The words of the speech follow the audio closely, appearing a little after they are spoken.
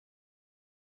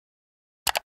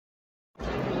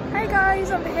Hey guys,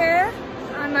 I'm here.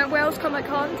 I'm at Wales Comic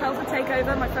Con, Telford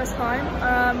Takeover, my first time.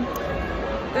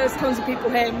 There's tons of people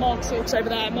here. Mark Silk's over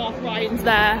there, Mark Ryan's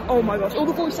there. Oh my gosh, all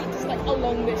the voice actors like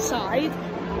along this side.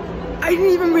 I didn't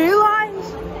even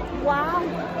realise. Wow.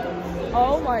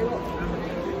 Oh my god.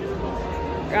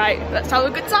 Right, let's have a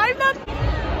good time then.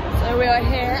 So we are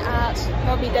here at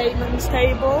Robbie Daymond's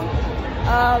table.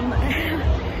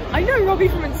 I know Robbie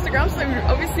from Instagram, so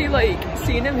obviously like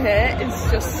seeing him here is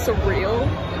just surreal.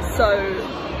 So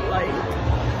like,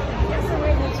 yeah, so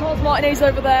we're Charles Martinet's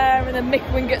over there, and then Mick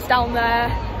Wingert's down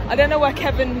there. I don't know where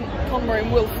Kevin Conroy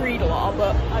and Will Friedle are,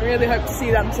 but I really hope to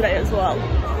see them today as well.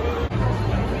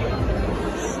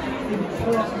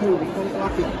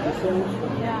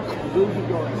 Yeah.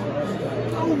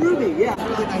 Oh, Ruby, yeah.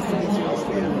 Really nice to meet you,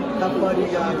 have fun, you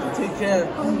guys. Take care.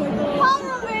 Hi,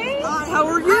 Robbie. Hi, how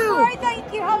are you? I'm alright,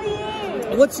 thank you. How are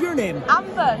you? What's your name?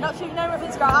 Amber. Not sure if you know her on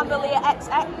Instagram. Amber Leah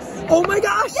XX. Oh my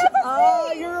gosh! Yeah,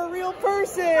 Oh, you're a real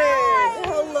person. Hi.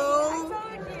 Hello.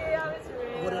 I told you I was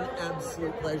real. What an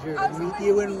absolute pleasure to meet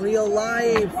you in real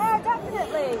life. Yeah,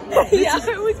 definitely. Yeah,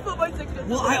 I always put my signature.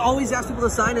 Well, I always ask people to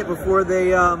sign it before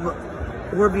they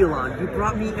Orbulon. You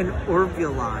brought me an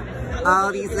Orbulon.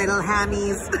 Oh, these little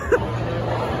hammies.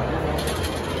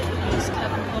 There's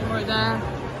Kevin Conroy there.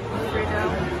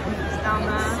 Friedle is down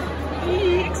there.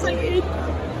 Excited.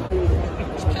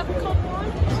 There's Kevin Conroy.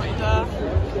 Right there.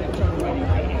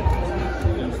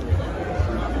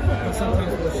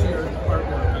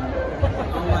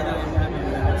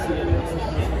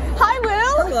 Hi,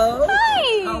 Will. Hello.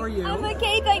 Hi. How are you? I'm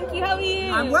okay, thank you. How are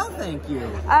you? I'm well, thank you.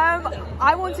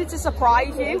 I wanted to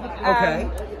surprise you. Okay.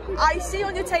 I see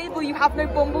on your table you have no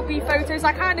Bumblebee photos.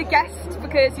 I kind of guessed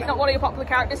because he's not one of your popular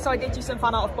characters, so I did you some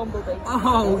fan art of Bumblebee.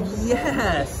 Oh,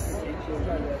 yes.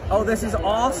 Oh, this is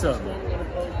awesome.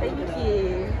 Thank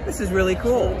you. This is really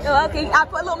cool. Oh, okay, I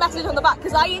put a little message on the back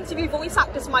because I interview voice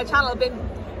actors for my channel.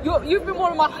 You've been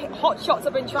one of my hot shots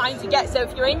I've been trying to get, so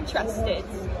if you're interested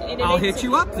in an I'll hit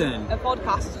you up then. A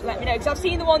podcast, let me know, because I've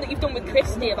seen the one that you've done with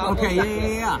Christy about okay,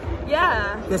 voice actors.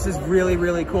 Yeah. This is really,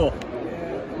 really cool.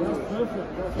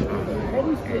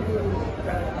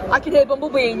 I can hear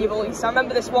Bumblebee in your voice. I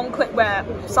remember this one clip where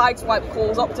Sideswipe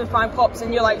calls Optimus Prime Pops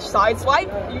and you're like,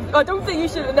 Sideswipe? I don't think you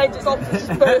should, and then just Optimus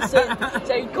bursts in.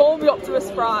 So you call me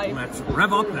Optimus Prime. Let's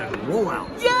rev up and roll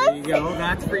out. Yes! There you go,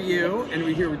 that's for you. And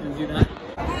we here, we can do that.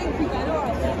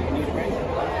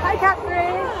 Hi,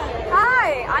 Catherine.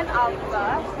 Hi, I'm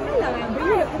Amber. Hello, Amber.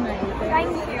 You look amazing.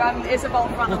 Thank you. I'm Isabelle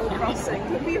from Animal Crossing.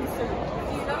 Do you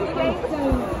know the game?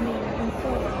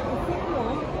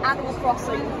 Animal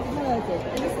Crossing.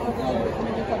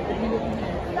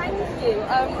 Thank you.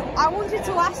 I wanted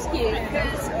to ask you,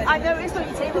 because I noticed on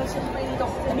your table there's some really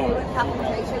Doctor Who and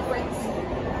capitation prints.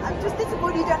 I'm just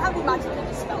disappointed you don't have the magic of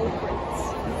dispel prints.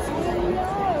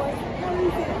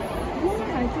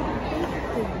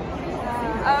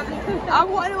 I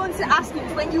wanted to ask you,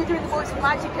 when you were doing the voice of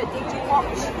Magica, did you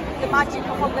watch the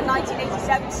Magica from the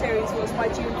 1987 series was by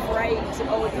June Foray,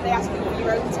 or did they ask you for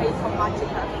your own take on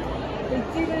Magica? They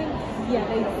didn't, yeah,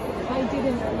 I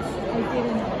didn't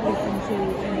listen to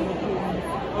any of the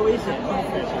Oh, is it?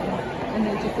 and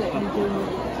they just let me do my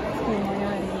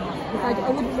own. Because I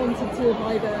wouldn't want to have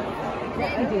either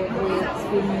read it or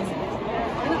been,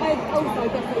 and I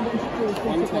guess I wanted to put it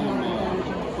on my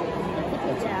version.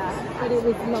 Yeah. But it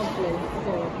was lovely,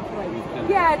 so great.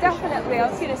 Yeah, definitely. I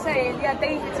was going to say, yeah,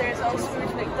 David's here as well, Scrooge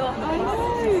McDuck. I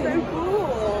know! It's so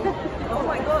cool. Oh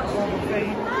my gosh.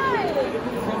 Hi!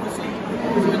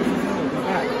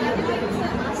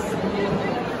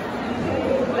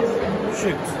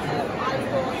 Shoot.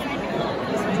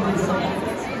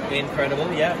 Incredible,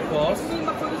 yeah, of course. It's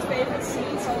my brother's favourite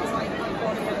scene, so I was like, oh my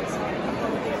god, I get this.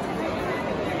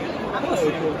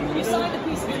 You signed a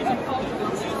piece of it up.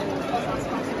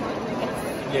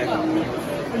 Yeah. Hello.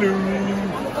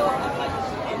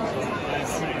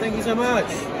 Thank you so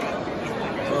much.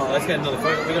 Oh, let's get another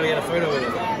photo. We're gonna get a photo with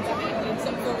it.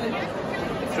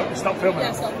 Stop filming.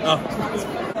 Yeah, stop. Oh.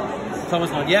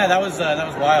 Thomas Mode. Yeah, that was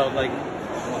wild. Like,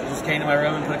 just came to my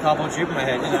room and put a cardboard tube in my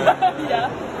head, you know. Yeah.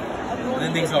 And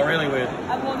then things got really weird.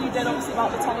 And one you did obviously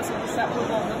about the Thomas on the separate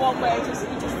one. The one where he just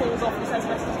falls off and says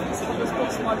messages from this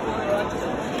book to my brother.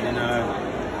 I know.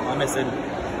 I miss him.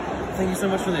 Thank you so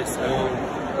much for this.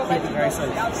 Keep it very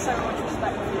safe. I have so much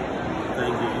respect for you.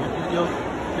 Thank you.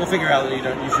 You'll figure out that you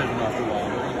shouldn't after a while.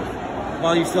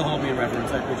 While you still hold me in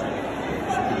reverence, I appreciate it.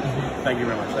 Thank you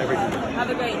very much. I appreciate it. Have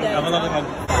a great day. Have a lovely one.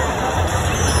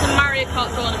 The Mario Kart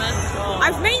tournament.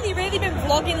 I've mainly really been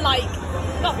vlogging, like,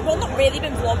 not really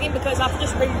been vlogging because I've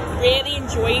just been really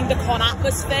enjoying the con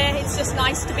atmosphere. It's just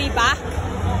nice to be back.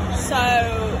 So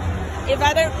if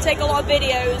I don't take a lot of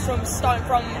videos from starting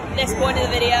from this point of the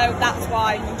video, that's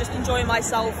why. I'm just enjoying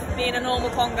myself, being a normal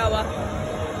con goer.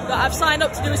 But I've signed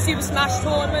up to do a Super Smash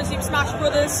tournament, Super Smash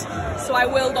Brothers, so I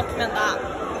will document that.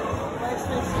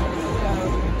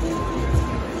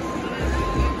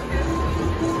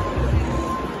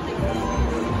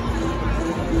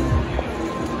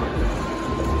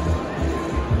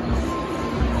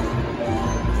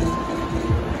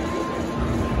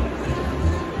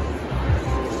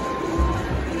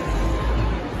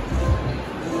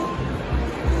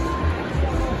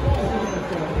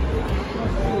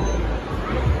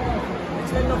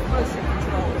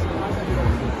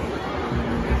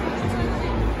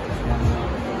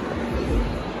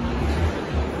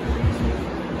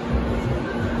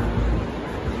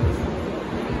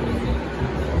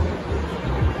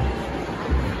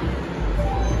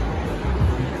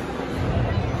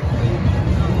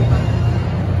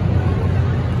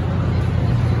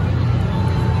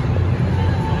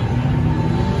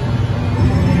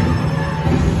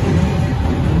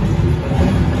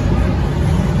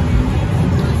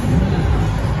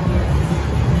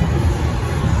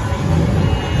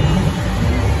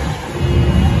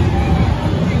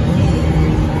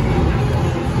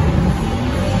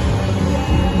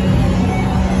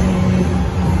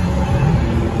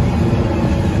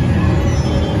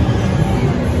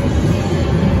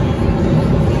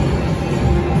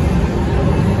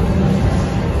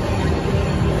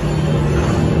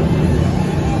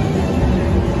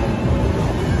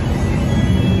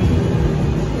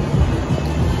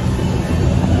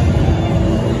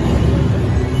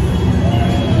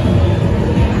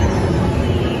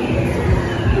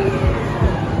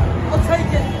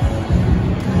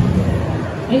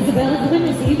 Isabelle is the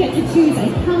winner, so you get to choose a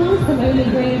card from Only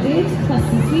Branded, plus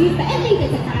some sweets. For Emily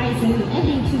gets a prize, so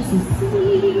Emily chooses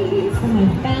sweets from my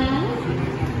bag.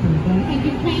 There you go. Thank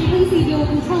you. Can you please leave your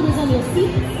controllers on your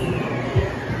seats?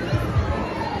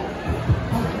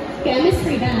 Get a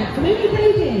mystery bag from Only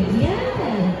Branded, yeah.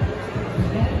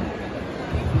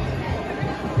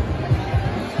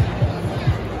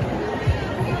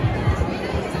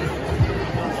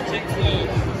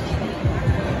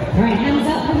 All right, hands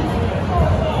up.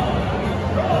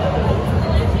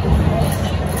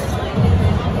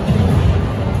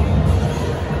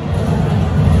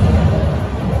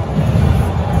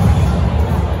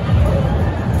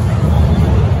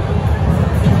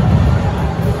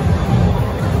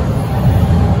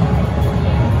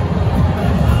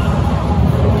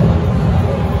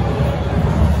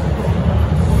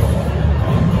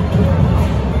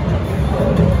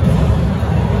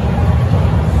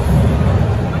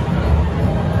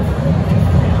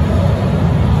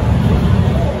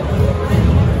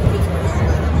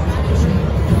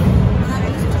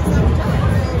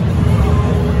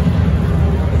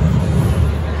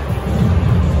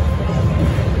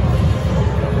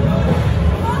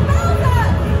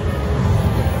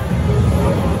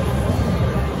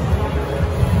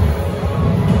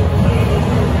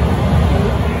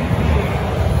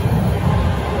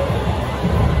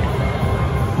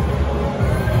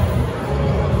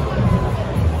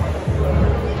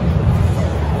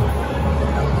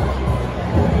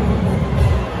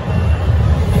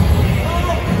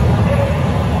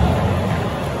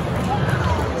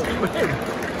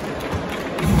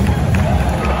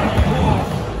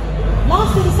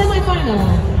 Lost in the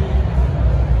semi-final.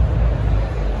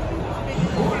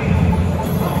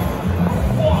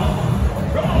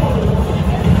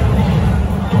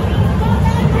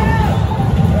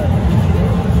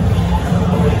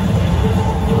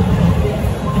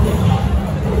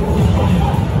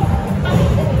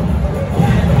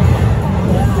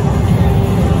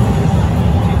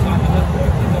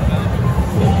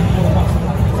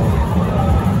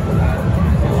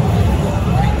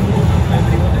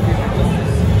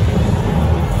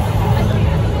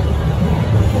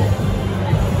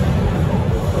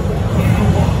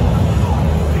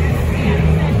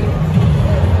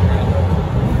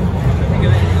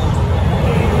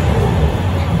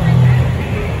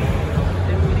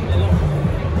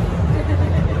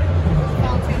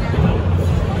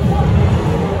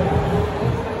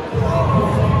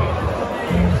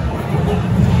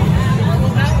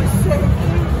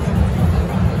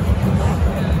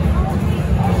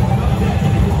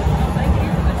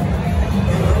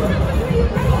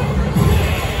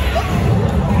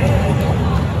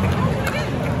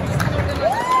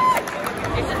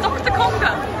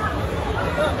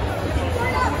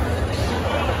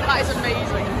 That is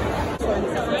amazing.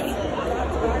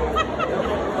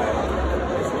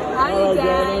 Hi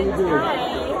again. Hi.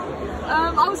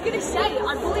 I was going to say,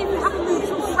 I believe we haven't moved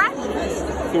from French.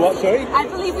 So what, sorry? I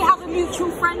believe we have a mutual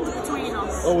friend between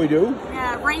us. Oh, we do?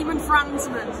 Yeah, Raymond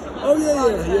Fransman. Oh,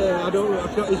 yeah. I don't know.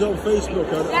 I've got his own Facebook.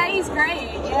 Yeah, he's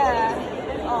great, yeah.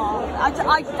 Oh, I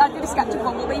did a sketch of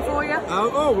Bumblebee for you.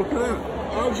 Oh, look at that.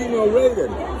 How do you know Ray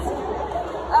then?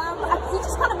 We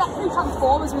just kind of met through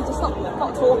Transformers. We just got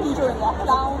talking during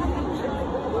lockdown.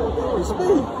 Oh, it's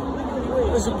me.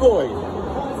 As a boy.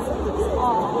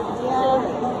 Oh,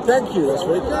 yeah. Thank you, that's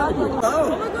very kind of you.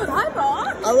 Oh my god, hi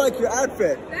Mark! I like your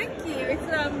outfit. Thank you. It's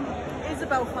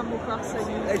Isabelle Family Crossing.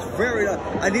 It's very nice.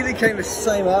 I nearly came the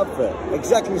same outfit.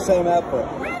 Exactly the same outfit.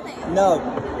 Really? No.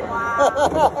 Wow.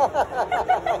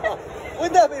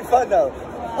 Wouldn't that be fun though?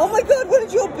 Oh my god, where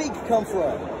did your beak come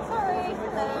from? Sorry.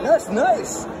 That's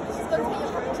nice. This is going to be your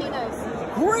Frappuccinos.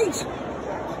 Great.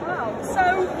 Wow.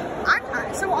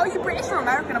 So are you British or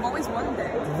American? I've always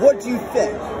wondered. What do you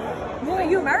think? Are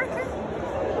you American?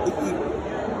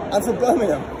 I'm from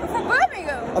Birmingham. You're from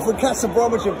Birmingham? I'm from Castle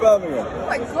Bromwich in Birmingham. Oh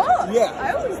my god. Yeah.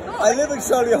 I always thought. I live in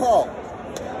Solihull Hall.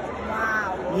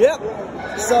 Wow. Yep.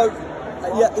 So,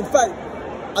 yeah, in fact,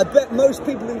 I bet most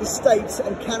people in the States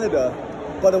and Canada,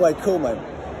 by the way, cool man,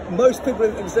 most people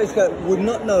in the States and Canada would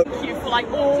not know. Thank you for like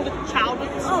all the childhood.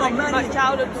 Oh like, man, like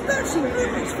childhood. That's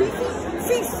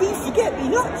Fifi, forget me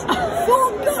not.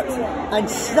 Forgot. And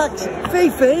Slugs.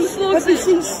 Fifi, have you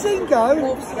seen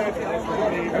Singo?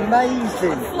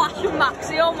 Amazing. Flash and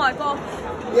Maxi, oh my god.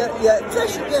 Yeah,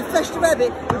 Flash the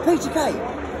Rabbit with Peter Kay.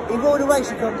 He rode a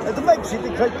racing car at the Maxi, the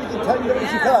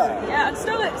racing car. Yeah, and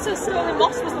still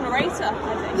Moss was the narrator, I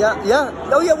think. Yeah.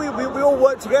 Oh yeah, we all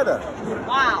worked together.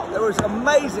 Wow. It was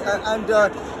amazing. And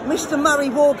Mr. Murray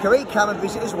Walker, he came and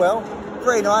visit as well.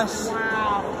 Very nice.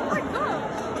 Wow. Oh my god.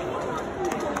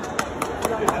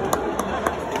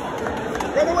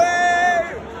 Run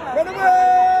away! Run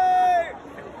away!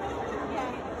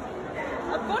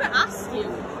 I've got to ask you.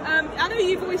 I know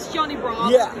you voiced Johnny Bravo,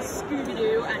 Yeah.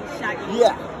 Scooby-Doo, and Shaggy.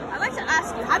 Yeah. I'd like to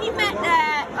ask you, have you met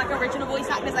like original voice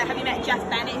actors? Like, have you met Jeff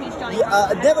Bennett, who's Johnny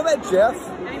Bravo? I never met Jeff.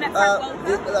 Have you met Frank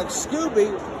Welker? Like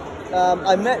Scooby,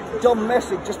 I met Dom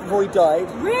Messick just before he died.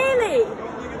 Really?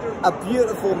 A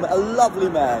lovely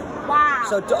man. Wow.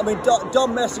 So, I mean,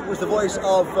 Dom Messick was the voice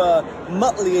of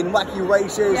Muttley in Wacky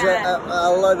Races. Yeah.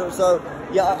 So,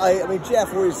 yeah, I mean,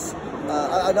 Jeff was,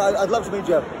 I'd love to meet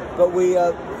Jeff, but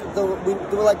there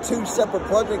were like two separate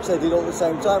projects I did all at the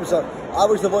same time. So I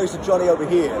was the voice of Johnny over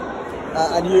here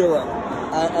and Europe,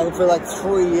 and for like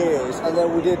 3 years. And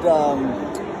then we did, and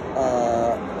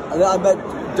then I met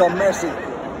Dom Messick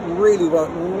really well,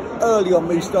 early on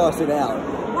me starting out.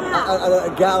 Wow.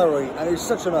 At a gallery, and he's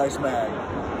such a nice man.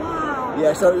 Wow.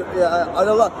 Yeah, so yeah, I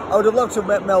would have loved to have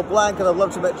met Mel Blanc, and I'd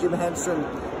love to have met Jim Henson,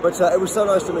 but it was so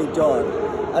nice to meet Don.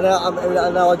 And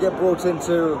now I get brought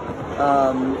into,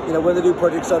 you know, when they do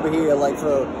projects over here, like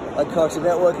for Cartoon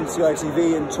Network and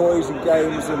CITV and toys and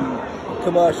games and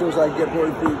commercials, I get brought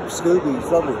into Scooby. It's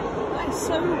lovely. That's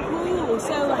so cool.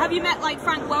 So have you met like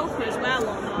Frank Welker as well?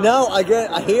 Or not? No, I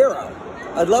get a hero.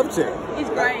 I'd love to. He's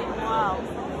great. Wow.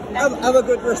 Have a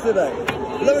good rest of the day.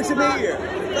 Lovely to meet you.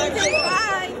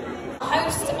 Bye.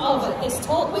 Host of this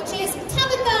talk, which is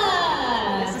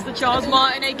Tabitha. This is the Charles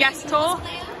Martinet guest tour.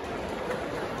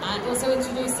 And also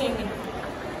introducing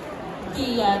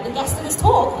the guest of this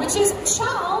talk, which is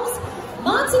Charles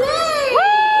Martinet.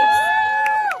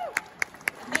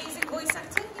 Amazing voice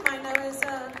acting, you might know as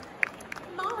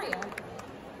Mario.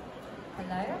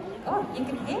 Hello? Oh, you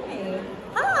can hear me.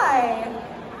 Hi.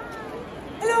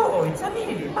 Hello, it's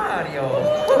me, Mario.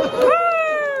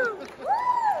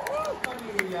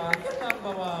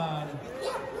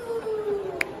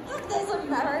 Look, there's a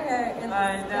Mario in the I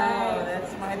know,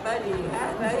 that's my buddy.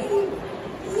 Hi, buddy.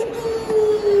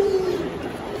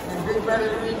 And big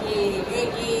brother Ricky.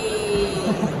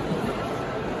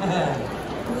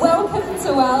 Welcome to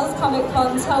Wells Comic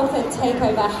Con Telford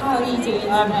Takeover. How are you doing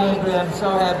I'm today? good. I'm so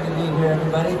happy to be here,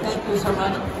 everybody. Thank you so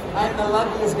much. I'm the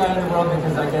luckiest guy in the world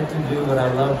because I get to do what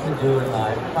I love to do in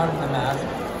life. Part of the mask.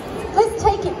 Let's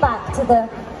take it back to the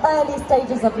early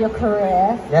stages of your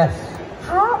career. Yes.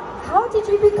 How did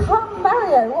you become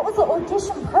Mario? What was the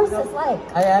audition process like?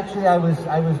 I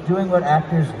was doing what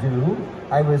actors do.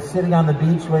 I was sitting on the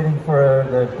beach waiting for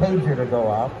the pager to go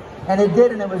off. And it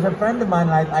did, and it was a friend of mine.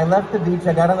 I left the beach,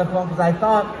 I got on the phone because I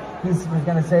thought he was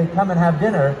going to say, come and have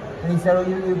dinner. And he said, oh,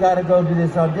 you got to go do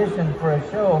this audition for a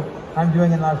show I'm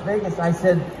doing in Las Vegas. I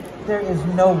said, there is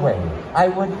no way I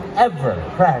would ever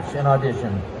crash an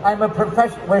audition. I'm a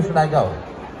professional, where should I go?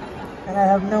 And I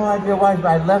have no idea why, but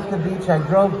I left the beach, I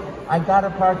got a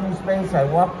parking space, I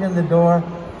walked in the door.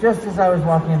 Just as I was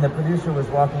walking in, the producer was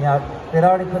walking out. They'd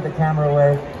already put the camera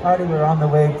away, already were on the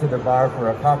way to the bar for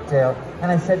a cocktail.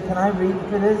 And I said, can I read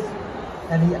for this?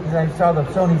 And because I saw the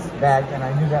Sony's bag, and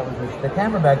I knew that was the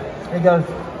camera bag. And he goes,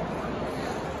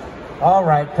 all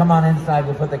right, come on inside,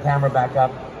 we'll put the camera back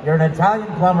up. You're an Italian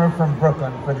plumber from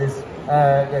Brooklyn for this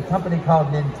a company called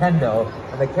Nintendo,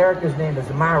 and the character's name is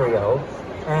Mario,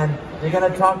 and you're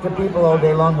going to talk to people all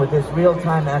day long with this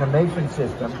real-time animation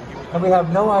system, and we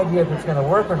have no idea if it's going to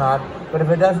work or not, but if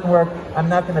it doesn't work, I'm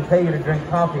not going to pay you to drink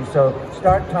coffee, so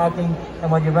start talking,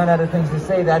 and when you run out of things to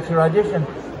say, that's your audition.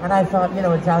 And I thought, you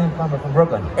know, Italian plumber from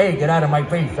Brooklyn, hey, get out of my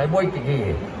face, I'm working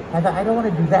here. I thought, I don't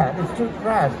want to do that, it's too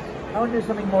crass. I want to do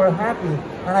something more happy.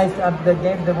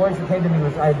 And the voice that came to me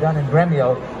was I had done in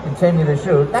Gremio in Send Me the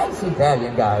Shoe. Nice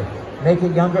Italian guy. Make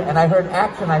it younger. And I heard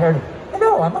action. I heard,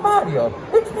 hello, I'm a Mario.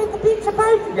 Let's make a pizza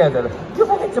pie together. You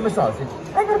go get some sausage.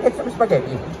 I'm going to get some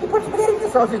spaghetti. You put spaghetti and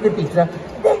sausage in the pizza.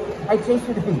 Then I chase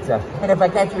you the pizza. And if I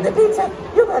catch you the pizza,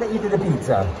 you got to eat the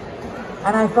pizza.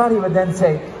 And I thought he would then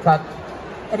say, cut.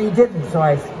 And he didn't. So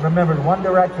I remembered One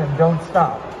Direction, Don't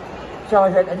Stop. So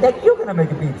I said, and then you're going to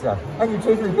make a pizza. And you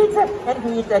chase me the pizza, and if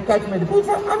you eat that, catch me the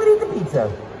pizza, I'm going to eat the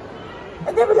pizza.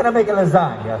 And then we're going to make a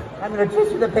lasagna. I'm going to chase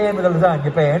you the pan with a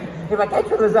lasagna pan. If I catch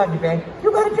you the lasagna pan,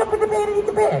 you've got to jump in the pan and eat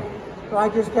the pan. So I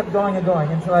just kept going and going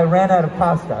until I ran out of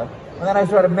pasta. And then I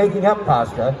started making up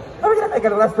pasta. And we're going to make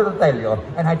a resto del taglio.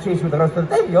 And I chase you with the resto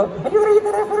del taglio, and you're going to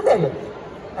eat the resto del taglio.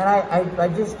 And I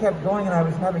just kept going, and I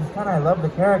was having fun. I loved the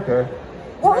character.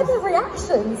 What are the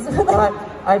reactions? Well,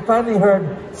 I finally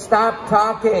heard, stop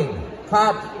talking,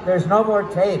 cut, there's no more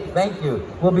tape, thank you,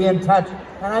 we'll be in touch.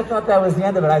 And I thought that was the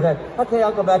end of it. I thought, okay,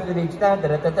 I'll go back to the beach.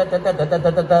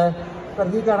 But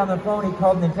he got on the phone, he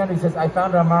called Nintendo, he says, I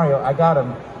found our Mario, I got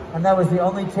him. And that was the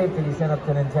only tape that he sent up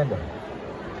to Nintendo.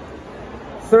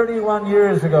 31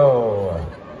 years ago.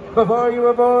 Before you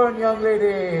were born, young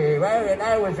lady. Well, when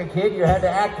I was a kid, you had to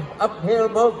act uphill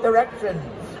both directions.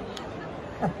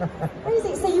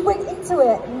 Crazy. So you went into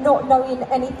it not knowing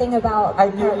anything about... I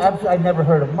knew, I'd never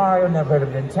heard of Mario, never heard of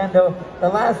Nintendo. The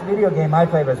last video game I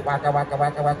played was Waka Waka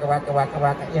Waka Waka Waka Waka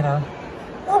Waka, you know.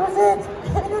 That was it.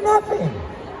 I knew nothing.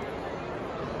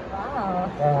 Wow.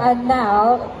 And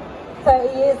now,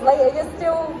 30 years later, you're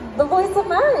still the voice of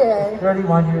Mario.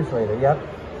 31 years later, yep.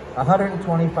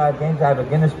 125 games. I have a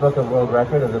Guinness Book of World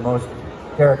Record of the most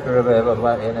character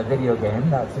in a video game.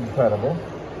 That's incredible.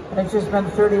 And it's just been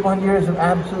 31 years of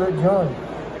absolute joy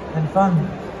and fun.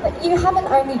 But you haven't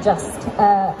only just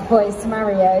voiced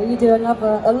Mario, you do a lot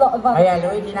of other... Oh yeah,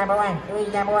 Luigi number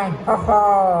one, ho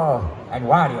ho! And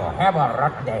Wario, have a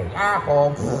rock day,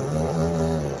 apple!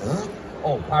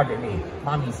 Oh, pardon me,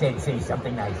 Mommy said say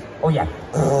something nice. Oh yeah,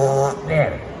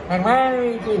 there. And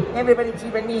Luigi, everybody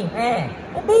cheering me, and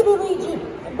baby Luigi,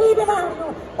 and baby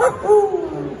Mario,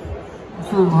 wahoo!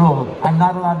 True rule. I'm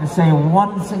not allowed to say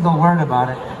one single word about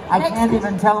it. I can't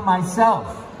even tell myself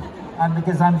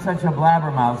because I'm such a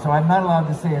blabbermouth, so I'm not allowed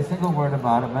to say a single word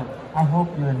about it, but I hope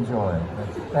you enjoy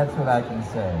it. That's what I can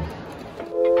say.